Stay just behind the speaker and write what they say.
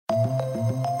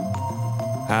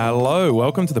Hello,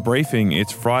 welcome to The Briefing.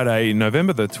 It's Friday,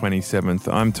 November the 27th.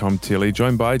 I'm Tom Tilley,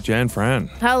 joined by Jan Fran.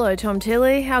 Hello, Tom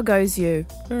Tilley. How goes you?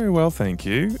 Very well, thank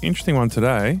you. Interesting one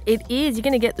today. It is. You're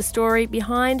going to get the story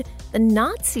behind the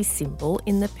Nazi symbol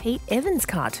in the Pete Evans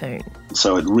cartoon.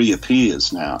 So it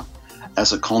reappears now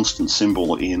as a constant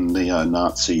symbol in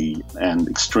neo-Nazi and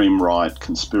extreme right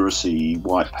conspiracy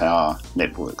white power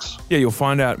networks. Yeah, you'll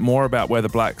find out more about where the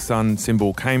Black Sun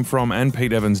symbol came from and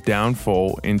Pete Evans'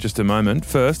 downfall in just a moment.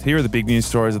 First, here are the big news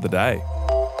stories of the day.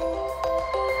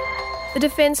 The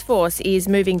Defence Force is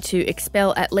moving to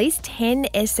expel at least 10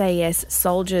 SAS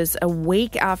soldiers a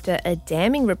week after a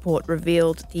damning report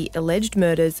revealed the alleged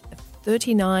murders of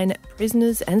 39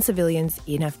 prisoners and civilians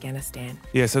in Afghanistan.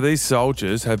 Yeah, so these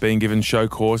soldiers have been given show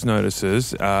cause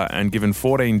notices and given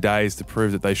 14 days to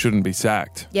prove that they shouldn't be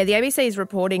sacked. Yeah, the ABC is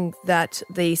reporting that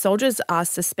the soldiers are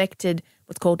suspected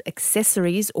what's called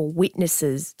accessories or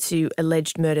witnesses to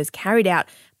alleged murders carried out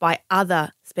by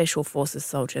other Special Forces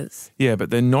soldiers. Yeah,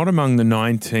 but they're not among the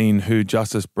 19 who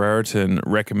Justice Brereton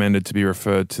recommended to be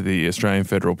referred to the Australian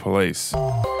Federal Police.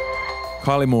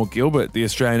 Kylie Moore-Gilbert, the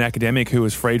Australian academic who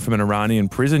was freed from an Iranian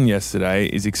prison yesterday,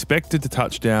 is expected to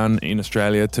touch down in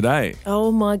Australia today.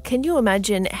 Oh my, can you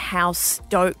imagine how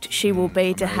stoked she will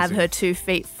be to have her 2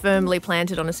 feet firmly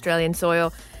planted on Australian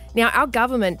soil? Now, our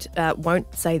government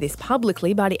won't say this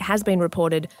publicly, but it has been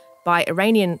reported by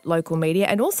Iranian local media,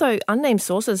 and also unnamed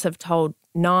sources have told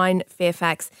Nine,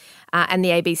 Fairfax and the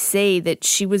ABC that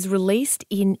she was released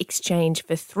in exchange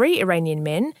for 3 Iranian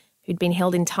men who'd been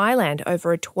held in Thailand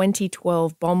over a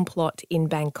 2012 bomb plot in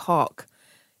Bangkok.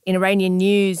 In Iranian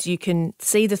news, you can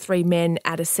see the 3 men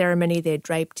at a ceremony. They're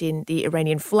draped in the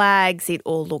Iranian flags. It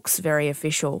all looks very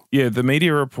official. Yeah, the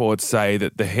media reports say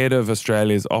that the head of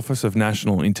Australia's Office of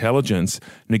National Intelligence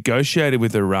negotiated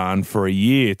with Iran for a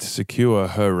year to secure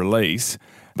her release.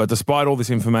 But despite all this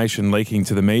information leaking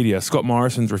to the media, Scott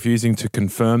Morrison's refusing to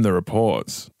confirm the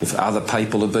reports. If other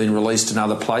people have been released in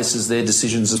other places, they're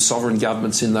decisions of sovereign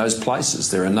governments in those places.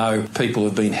 There are no people who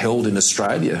have been held in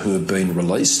Australia who have been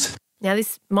released. Now,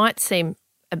 this might seem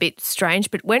a bit strange,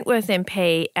 but Wentworth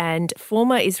MP and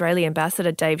former Israeli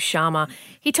ambassador Dave Sharma,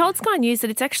 he told Sky News that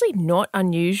it's actually not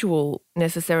unusual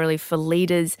necessarily for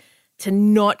leaders to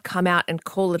not come out and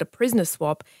call it a prisoner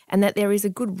swap, and that there is a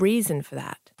good reason for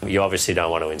that. You obviously don't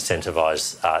want to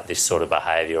incentivise this sort of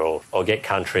behaviour or get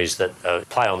countries that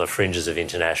play on the fringes of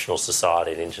international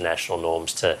society and international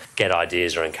norms to get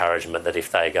ideas or encouragement that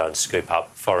if they go and scoop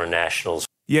up foreign nationals.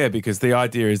 Yeah, because the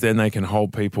idea is then they can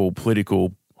hold people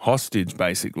political hostage,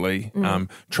 basically,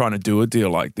 trying to do a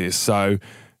deal like this. So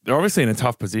they're obviously in a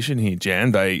tough position here,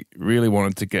 Jan. They really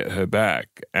wanted to get her back,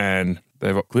 and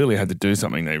they've clearly had to do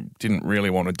something they didn't really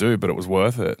want to do, but it was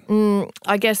worth it.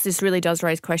 I guess this really does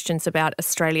raise questions about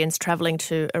Australians travelling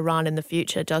to Iran in the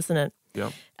future, doesn't it?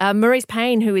 Yeah. Maurice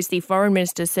Payne, who is the foreign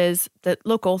minister, says that,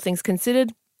 look, all things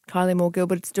considered, Kylie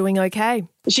Moore-Gilbert's doing okay.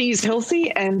 She is healthy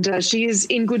and she is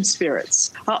in good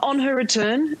spirits. On her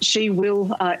return, she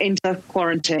will enter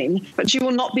quarantine, but she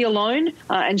will not be alone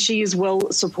and she is well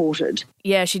supported.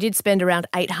 Yeah, she did spend around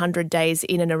 800 days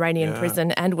in an Iranian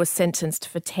prison and was sentenced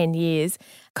for 10 years.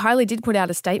 Kylie did put out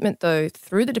a statement, though,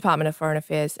 through the Department of Foreign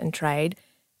Affairs and Trade,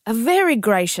 a very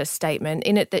gracious statement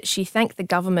in it that she thanked the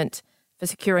government for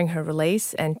securing her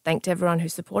release and thanked everyone who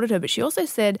supported her. But she also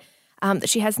said that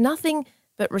she has nothing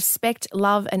but respect,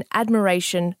 love and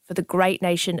admiration for the great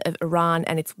nation of Iran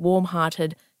and its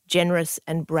warm-hearted, generous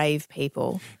and brave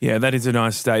people. Yeah, that is a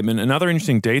nice statement. Another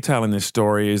interesting detail in this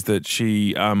story is that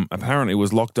she apparently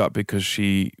was locked up because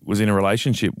she was in a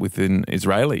relationship with an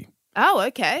Israeli. Oh,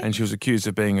 okay. And she was accused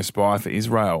of being a spy for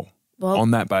Israel on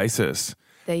that basis.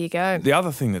 There you go. The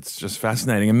other thing that's just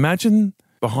fascinating, imagine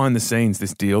behind the scenes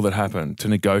this deal that happened to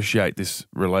negotiate this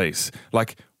release.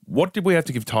 Like, what did we have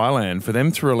to give Thailand for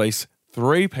them to release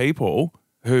 3 people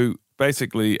who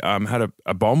basically had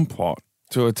a bomb plot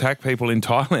to attack people in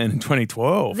Thailand in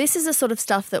 2012. This is the sort of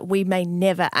stuff that we may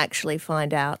never actually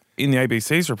find out. In the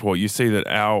ABC's report, you see that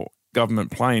our government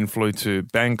plane flew to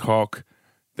Bangkok,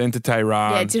 then to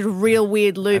Tehran. Yeah, it did a real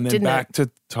weird loop, and then didn't back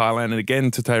to Thailand and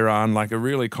again to Tehran, like a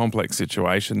really complex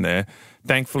situation there.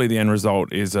 Thankfully, the end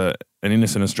result is an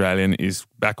innocent Australian is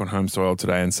back on home soil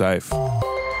today and safe.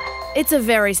 It's a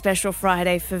very special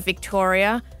Friday for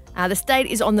Victoria. The state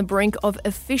is on the brink of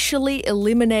officially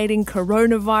eliminating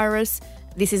coronavirus.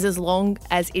 This is as long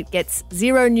as it gets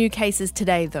 0 new cases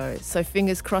today, though. So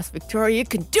fingers crossed, Victoria, you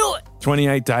can do it.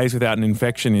 28 days without an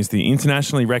infection is the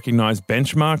internationally recognised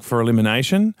benchmark for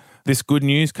elimination. This good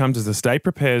news comes as the state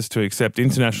prepares to accept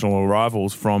international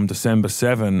arrivals from December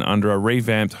 7 under a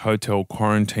revamped hotel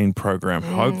quarantine program.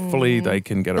 Hopefully they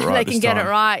can get it right They can get it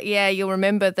right. Yeah, you'll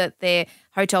remember that their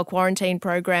hotel quarantine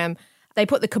program, they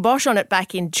put the kibosh on it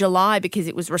back in July because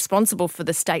it was responsible for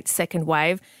the state's second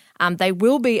wave. They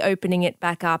will be opening it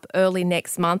back up early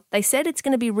next month. They said it's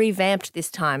going to be revamped this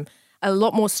time. A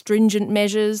lot more stringent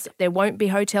measures. There won't be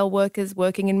hotel workers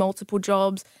working in multiple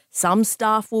jobs. Some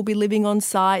staff will be living on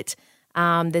site.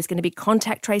 There's going to be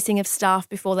contact tracing of staff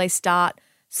before they start.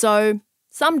 So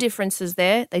some differences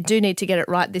there. They do need to get it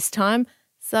right this time.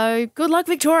 So good luck,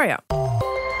 Victoria.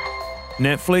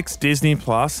 Netflix, Disney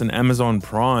Plus and Amazon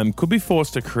Prime could be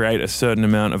forced to create a certain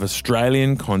amount of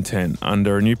Australian content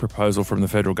under a new proposal from the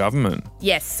federal government.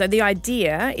 Yes, so the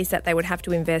idea is that they would have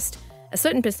to invest a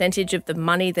certain percentage of the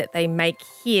money that they make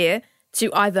here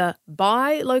to either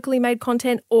buy locally made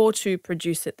content or to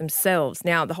produce it themselves.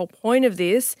 Now, the whole point of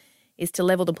this is to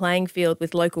level the playing field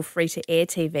with local free-to-air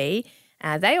TV.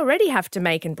 They already have to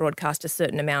make and broadcast a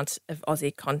certain amount of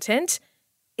Aussie content.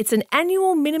 It's an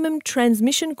annual minimum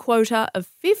transmission quota of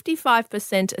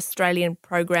 55% Australian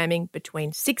programming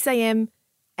between 6 a.m.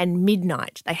 and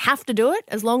midnight. They have to do it.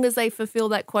 As long as they fulfill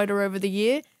that quota over the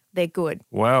year, they're good.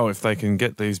 Wow, if they can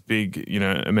get these big,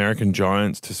 American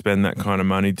giants to spend that kind of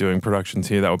money doing productions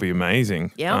here, that would be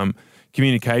amazing. Yeah.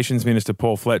 Communications Minister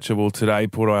Paul Fletcher will today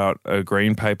put out a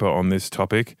green paper on this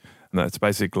topic. And that's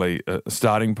basically a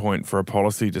starting point for a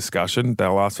policy discussion.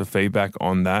 They'll ask for feedback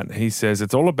on that. He says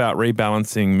it's all about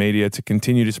rebalancing media to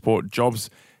continue to support jobs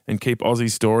and keep Aussie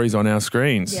stories on our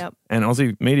screens. Yep. And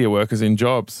Aussie media workers in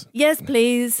jobs. Yes,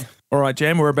 please. All right,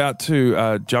 Jan, we're about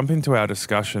to jump into our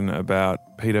discussion about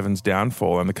Pete Evans'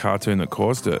 downfall and the cartoon that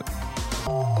caused it.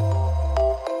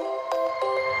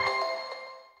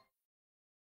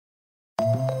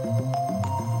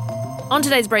 On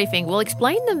today's briefing, we'll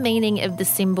explain the meaning of the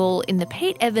symbol in the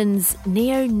Pete Evans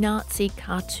neo-Nazi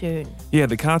cartoon. Yeah,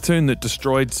 the cartoon that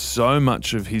destroyed so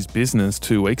much of his business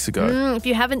 2 weeks ago. If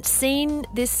you haven't seen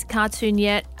this cartoon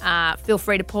yet, feel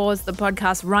free to pause the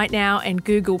podcast right now and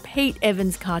Google Pete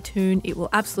Evans cartoon. It will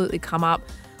absolutely come up.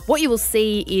 What you will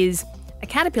see is a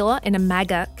caterpillar in a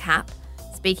MAGA cap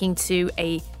speaking to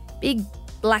a big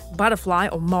black butterfly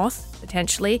or moth,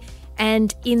 potentially.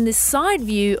 And in the side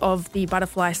view of the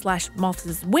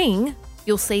butterfly/moth's wing,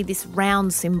 you'll see this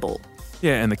round symbol.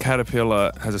 Yeah, and the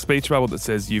caterpillar has a speech bubble that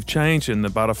says, "You've changed," and the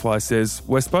butterfly says,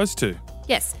 "We're supposed to."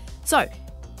 Yes. So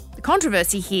the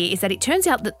controversy here is that it turns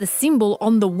out that the symbol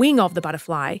on the wing of the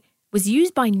butterfly was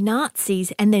used by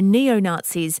Nazis and then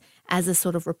neo-Nazis as a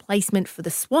sort of replacement for the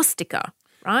swastika,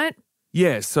 right?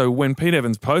 Yeah, so when Pete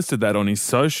Evans posted that on his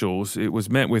socials, it was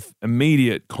met with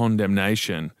immediate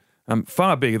condemnation.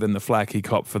 Far bigger than the flack he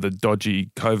copped for the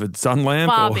dodgy COVID sun lamp.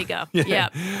 Far bigger, yeah.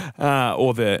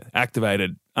 Or the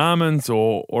activated almonds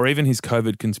or even his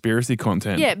COVID conspiracy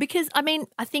content. Yeah, because,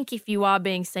 I think if you are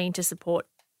being seen to support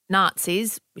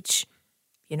Nazis, which,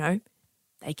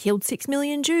 they killed 6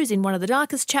 million Jews in one of the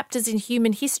darkest chapters in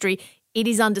human history, it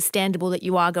is understandable that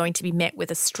you are going to be met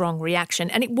with a strong reaction.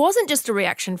 And it wasn't just a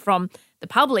reaction from the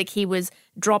public. He was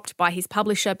dropped by his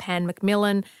publisher, Pan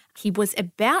Macmillan. He was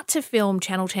about to film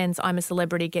Channel 10's I'm a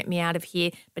Celebrity, Get Me Out of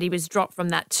Here, but he was dropped from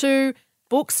that too.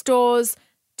 Bookstores,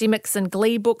 Dimmicks and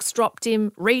Glee Books dropped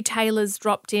him. Retailers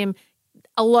dropped him.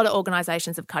 A lot of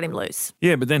organisations have cut him loose.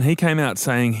 Yeah, but then he came out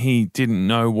saying he didn't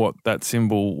know what that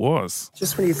symbol was.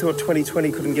 Just when you thought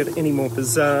 2020 couldn't get any more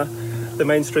bizarre, the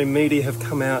mainstream media have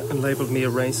come out and labelled me a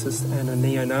racist and a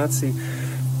neo-Nazi.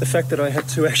 The fact that I had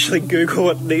to actually Google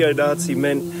what neo-Nazi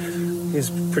meant is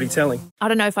pretty telling. I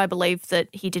don't know if I believe that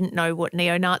he didn't know what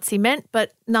neo-Nazi meant,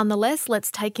 but nonetheless,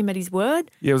 let's take him at his word.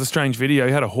 Yeah, it was a strange video.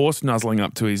 He had a horse nuzzling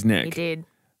up to his neck. He did.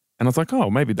 And I was like, oh,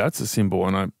 maybe that's a symbol.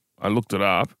 And I looked it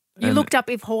up. You looked up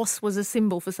if horse was a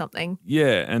symbol for something.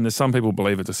 Yeah, and there's some people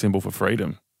believe it's a symbol for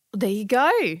freedom. There you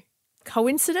go.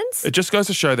 Coincidence? It just goes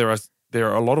to show there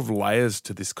are a lot of layers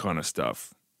to this kind of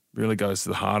stuff. It really goes to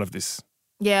the heart of this.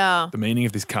 Yeah. The meaning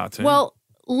of this cartoon. Well,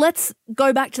 let's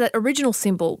go back to that original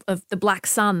symbol of the black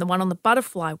sun, the one on the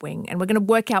butterfly wing, and we're going to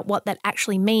work out what that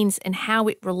actually means and how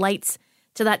it relates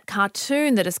to that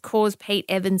cartoon that has caused Pete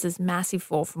Evans' massive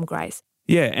fall from grace.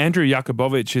 Yeah, Andrew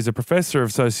Jakubowicz is a professor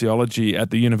of sociology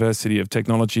at the University of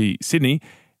Technology, Sydney.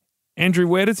 Andrew,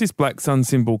 where does this black sun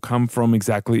symbol come from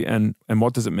exactly and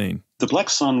what does it mean? The black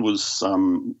sun was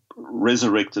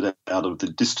resurrected out of the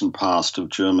distant past of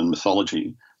German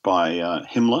mythology by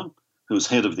Himmler, who was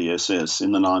head of the SS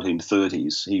in the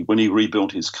 1930s. When he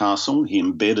rebuilt his castle, he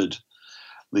embedded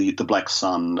the Black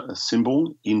Sun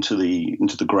symbol into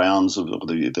the grounds of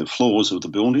the floors of the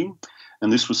building,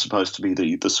 and this was supposed to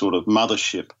be the sort of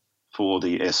mothership for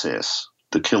the SS,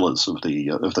 the killers of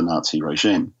the Nazi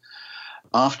regime.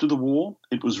 After the war,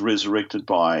 it was resurrected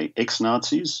by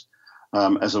ex-Nazis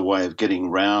as a way of getting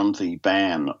round the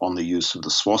ban on the use of the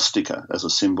swastika as a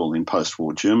symbol in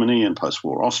post-war Germany and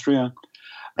post-war Austria,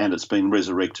 and it's been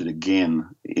resurrected again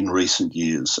in recent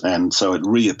years, and so it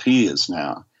reappears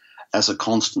now as a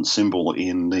constant symbol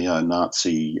in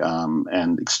neo-Nazi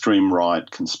and extreme right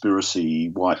conspiracy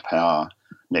white power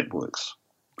networks.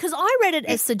 Because I read it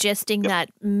as suggesting that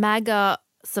MAGA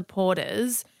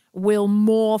supporters will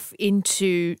morph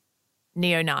into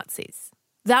neo-Nazis.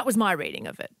 That was my reading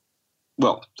of it.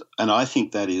 Well, and I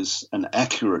think that is an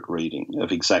accurate reading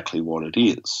of exactly what it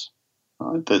is.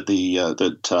 Right?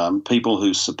 That people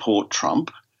who support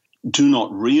Trump do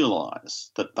not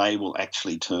realise that they will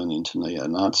actually turn into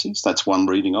neo-Nazis. That's one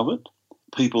reading of it.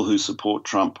 People who support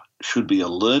Trump should be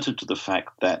alerted to the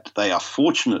fact that they are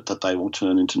fortunate that they will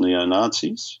turn into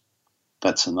neo-Nazis.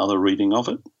 That's another reading of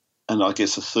it. And I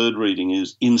guess a third reading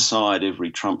is inside every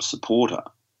Trump supporter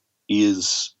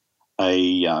is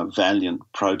a valiant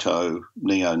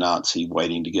proto-neo-Nazi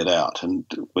waiting to get out. And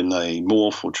when they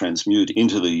morph or transmute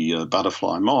into the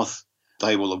butterfly moth,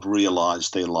 they will have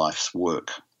realised their life's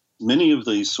work. Many of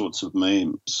these sorts of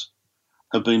memes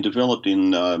have been developed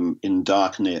in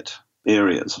darknet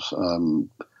areas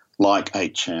like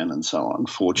 8chan and so on,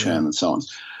 4chan and so on,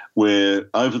 where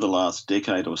over the last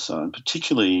decade or so, and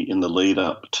particularly in the lead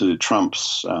up to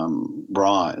Trump's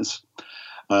rise,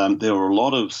 there were a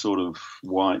lot of sort of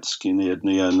white, skinhead,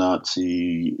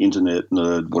 neo-Nazi, internet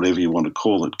nerd, whatever you want to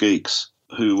call it, geeks,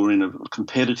 who were in a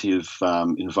competitive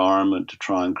environment to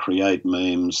try and create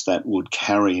memes that would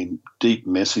carry deep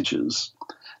messages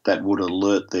that would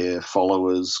alert their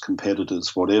followers,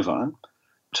 competitors, whatever,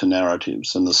 to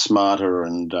narratives. And the smarter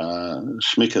and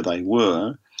schmicker they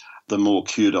were, the more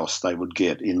kudos they would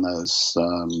get in those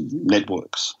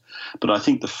networks. But I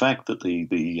think the fact that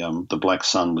the Black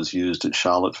Sun was used at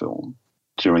Charlottesville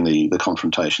during the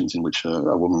confrontations in which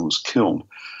a woman was killed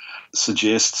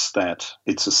suggests that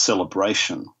it's a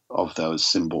celebration of those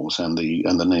symbols and the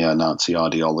neo-Nazi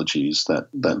ideologies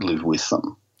that live with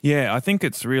them. Yeah, I think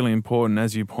it's really important,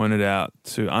 as you pointed out,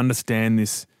 to understand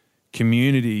this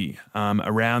community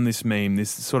around this meme,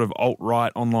 this sort of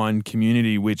alt-right online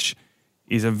community, which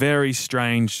is a very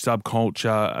strange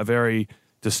subculture, a very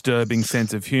disturbing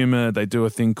sense of humour. They do a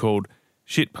thing called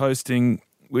shit posting,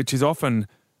 which is often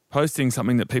posting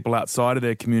something that people outside of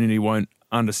their community won't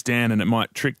understand, and it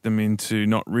might trick them into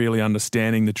not really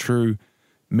understanding the true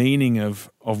meaning of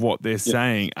what they're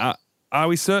saying. Are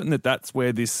we certain that that's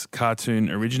where this cartoon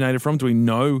originated from? Do we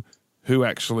know who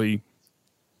actually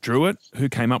drew it, who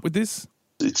came up with this?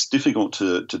 It's difficult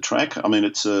to track. I mean,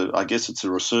 I guess it's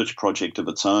a research project of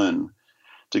its own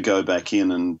to go back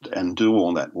in and do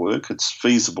all that work. It's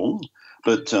feasible,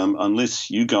 but unless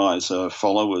you guys are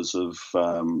followers of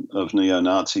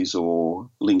neo-Nazis or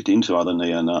linked into other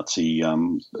neo-Nazi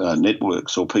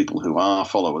networks, or people who are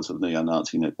followers of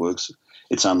neo-Nazi networks,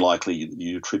 it's unlikely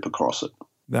you trip across it.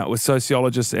 That was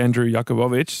sociologist Andrew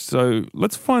Jakubowicz. So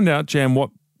let's find out, Jam,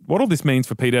 what all this means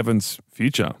for Pete Evans'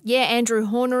 future. Yeah, Andrew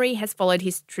Hornery has followed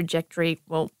his trajectory,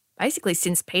 well, basically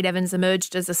since Pete Evans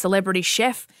emerged as a celebrity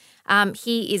chef.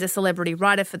 He is a celebrity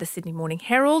writer for the Sydney Morning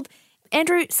Herald.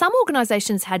 Andrew, some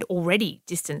organisations had already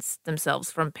distanced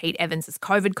themselves from Pete Evans'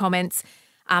 COVID comments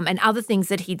and other things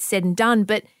that he'd said and done,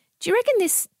 but do you reckon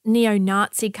this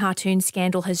neo-Nazi cartoon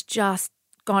scandal has just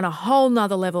gone a whole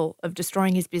nother level of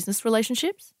destroying his business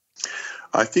relationships?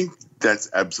 I think that's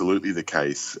absolutely the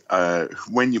case.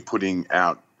 When you're putting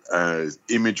out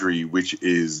imagery which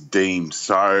is deemed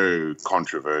so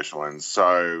controversial and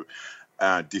so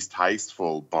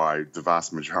distasteful by the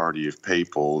vast majority of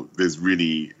people, there's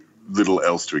really little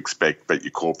else to expect but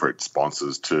your corporate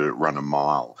sponsors to run a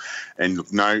mile. And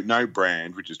look, no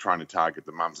brand which is trying to target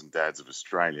the mums and dads of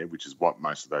Australia, which is what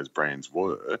most of those brands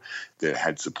were, that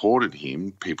had supported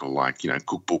him, people like,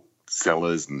 cookbook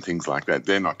sellers and things like that,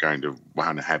 they're not going to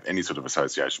want to have any sort of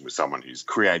association with someone who's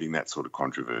creating that sort of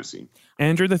controversy.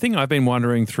 Andrew, the thing I've been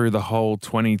wondering through the whole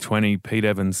 2020 Pete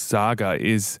Evans saga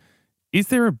is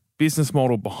there a business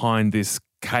model behind this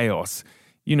chaos?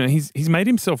 He's made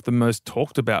himself the most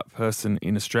talked about person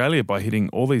in Australia by hitting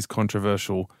all these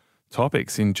controversial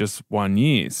topics in just 1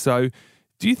 year. So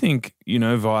do you think,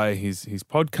 via his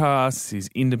podcasts, his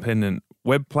independent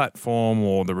web platform,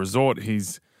 or the resort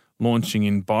he's launching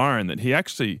in Byron, that he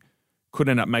actually could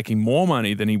end up making more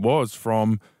money than he was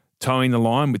from towing the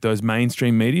line with those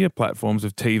mainstream media platforms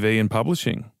of TV and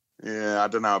publishing? Yeah, I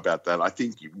don't know about that. I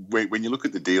think when you look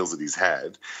at the deals that he's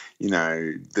had,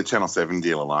 the Channel 7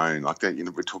 deal alone, like that,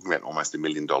 we're talking about almost $1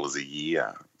 million a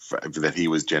year that he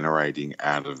was generating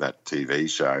out of that TV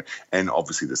show, and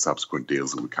obviously the subsequent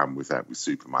deals that would come with that with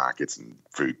supermarkets and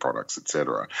food products,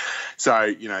 etc.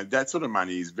 So, that sort of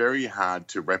money is very hard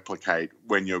to replicate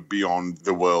when you're beyond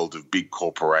the world of big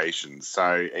corporations.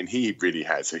 So, and he really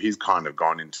has. So he's kind of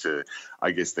gone into,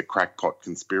 I guess, the crackpot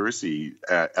conspiracy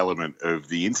element of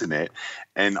the internet,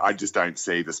 and I just don't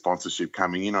see the sponsorship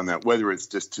coming in on that, whether it's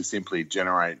just to simply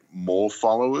generate more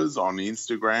followers on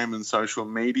Instagram and social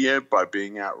media by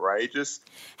being outrageous.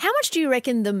 How much do you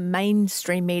reckon the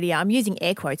mainstream media, I'm using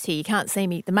air quotes here, you can't see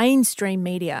me, the mainstream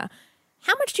media,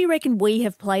 how much do you reckon we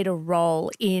have played a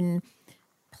role in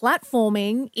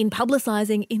platforming, in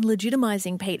publicising, in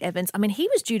legitimising Pete Evans? I mean, he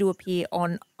was due to appear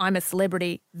on I'm a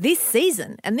Celebrity this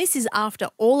season, and this is after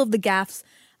all of the gaffes.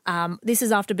 This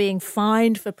is after being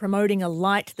fined for promoting a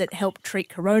light that helped treat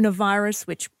coronavirus,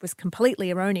 which was completely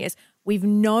erroneous. We've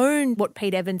known what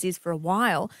Pete Evans is for a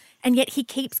while, and yet he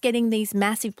keeps getting these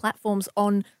massive platforms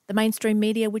on the mainstream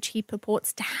media, which he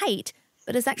purports to hate,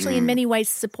 but has actually in many ways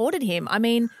supported him. I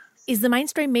mean, is the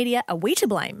mainstream media, are we to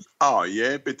blame? Oh,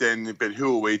 yeah, but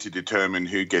who are we to determine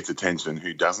who gets attention and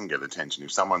who doesn't get attention?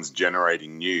 If someone's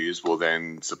generating news, well,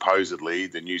 then supposedly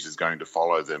the news is going to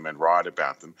follow them and write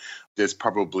about them. There's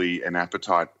probably an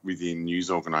appetite within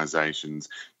news organisations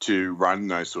to run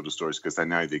those sort of stories because they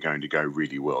know they're going to go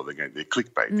really well. They're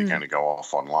clickbait. They're going to go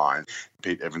off online.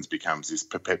 Pete Evans becomes this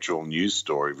perpetual news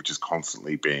story which is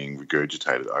constantly being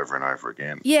regurgitated over and over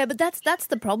again. Yeah, but that's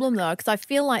the problem though, because I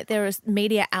feel like there are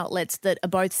media outlets that are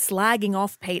both slagging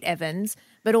off Pete Evans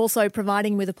but also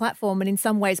providing him with a platform and in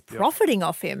some ways profiting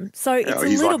off him. So it's a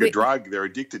he's little like a drug. They're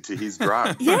addicted to his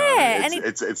drug. Yeah.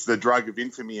 It's the drug of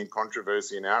infamy and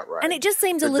controversy and outrage. And it just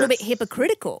seems a little bit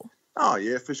hypocritical. Oh,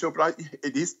 yeah, for sure. But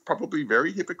it is probably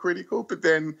very hypocritical. But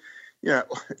then, you're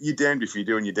damned if you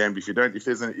do and you're damned if you don't. If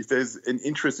there's an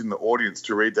interest in the audience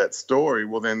to read that story,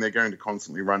 well, then they're going to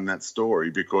constantly run that story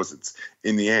because it's,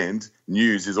 in the end,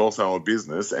 news is also a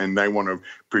business and they want to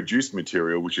produce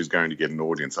material which is going to get an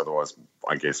audience. Otherwise,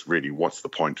 I guess, really, what's the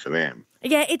point for them?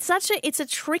 Yeah, it's a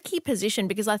tricky position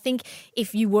because I think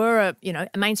if you were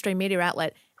a mainstream media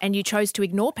outlet and you chose to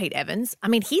ignore Pete Evans, I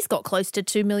mean, he's got close to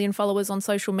 2 million followers on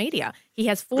social media. He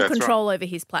has full control over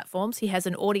his platforms. He has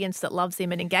an audience that loves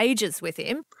him and engages with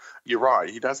him. You're right.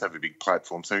 He does have a big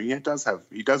platform. So he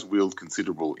does wield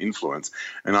considerable influence.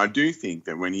 And I do think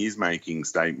that when he is making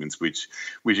statements which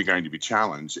are going to be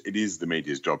challenged, it is the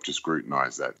media's job to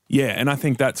scrutinise that. Yeah, and I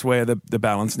think that's where the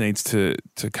balance needs to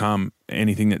come.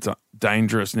 Anything that's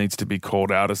dangerous needs to be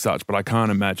called out as such. But I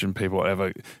can't imagine people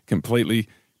ever completely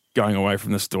going away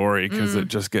from the story because it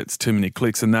just gets too many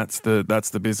clicks, and that's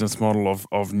the business model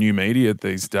of new media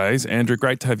these days. Andrew,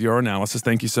 great to have your analysis.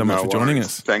 Thank you so much for joining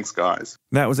us. Thanks, guys.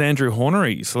 That was Andrew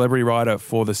Hornery, celebrity writer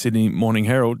for the Sydney Morning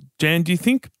Herald. Jan, do you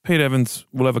think Pete Evans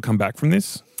will ever come back from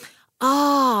this?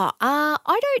 I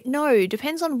don't know.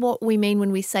 Depends on what we mean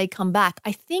when we say come back.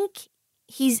 I think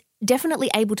he's definitely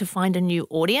able to find a new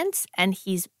audience, and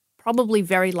he's probably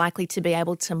very likely to be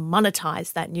able to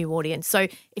monetize that new audience. So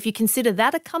if you consider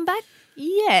that a comeback,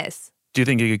 yes. Do you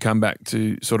think he could come back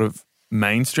to sort of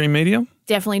mainstream media?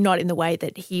 Definitely not in the way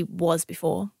that he was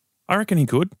before. I reckon he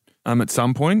could at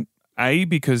some point. A,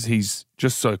 because he's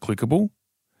just so clickable,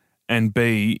 and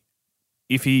B,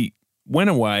 if he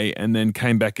went away and then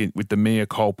came back in with the mea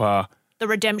culpa. The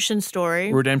redemption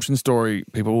story.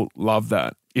 People love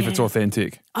that if it's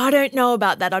authentic. I don't know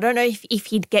about that. I don't know if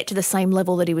he'd get to the same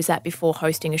level that he was at before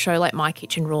hosting a show like My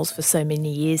Kitchen Rules for so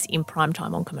many years in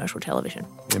primetime on commercial television.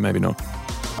 Yeah, maybe not.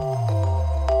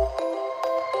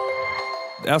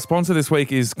 Our sponsor this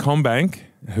week is CommBank,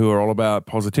 who are all about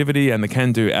positivity and the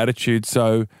can-do attitude.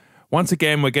 So once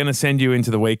again, we're going to send you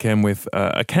into the weekend with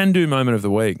a can-do moment of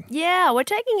the week. Yeah, we're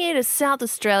taking you to South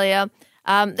Australia.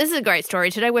 This is a great story.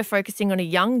 Today we're focusing on a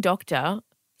young doctor.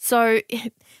 So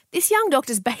this young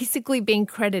doctor's basically been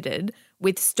credited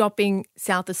with stopping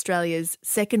South Australia's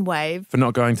second wave. For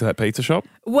not going to that pizza shop?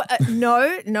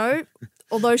 No.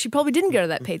 Although she probably didn't go to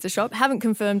that pizza shop. Haven't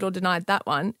confirmed or denied that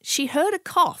one. She heard a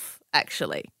cough,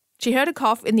 actually. She heard a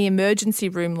cough in the emergency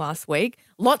room last week.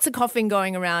 Lots of coughing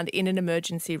going around in an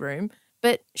emergency room.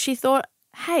 But she thought,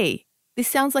 hey, this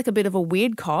sounds like a bit of a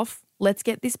weird cough. Let's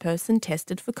get this person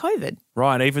tested for COVID.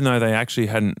 Right, even though they actually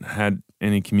hadn't had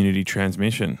any community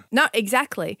transmission. No,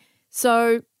 exactly.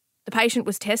 So the patient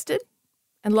was tested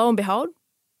and lo and behold,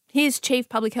 Here's Chief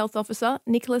Public Health Officer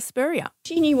Nicola Spurrier.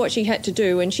 She knew what she had to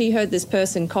do, and she heard this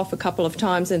person cough a couple of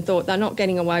times and thought they're not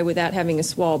getting away without having a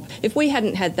swab. If we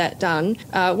hadn't had that done,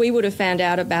 we would have found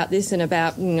out about this in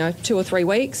about 2 or 3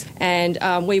 weeks, and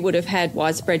we would have had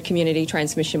widespread community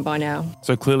transmission by now.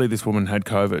 So clearly this woman had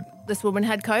COVID. This woman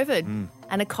had COVID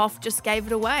and a cough just gave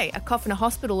it away. A cough in a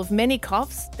hospital of many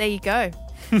coughs. There you go.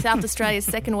 South Australia's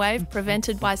second wave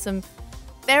prevented by some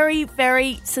very,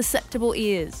 very susceptible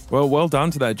ears. Well done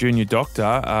to that junior doctor,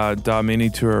 Dharmini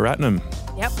Turaratnam.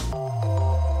 Yep.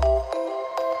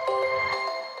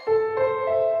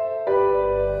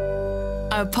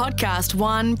 A Podcast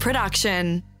One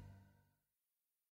production.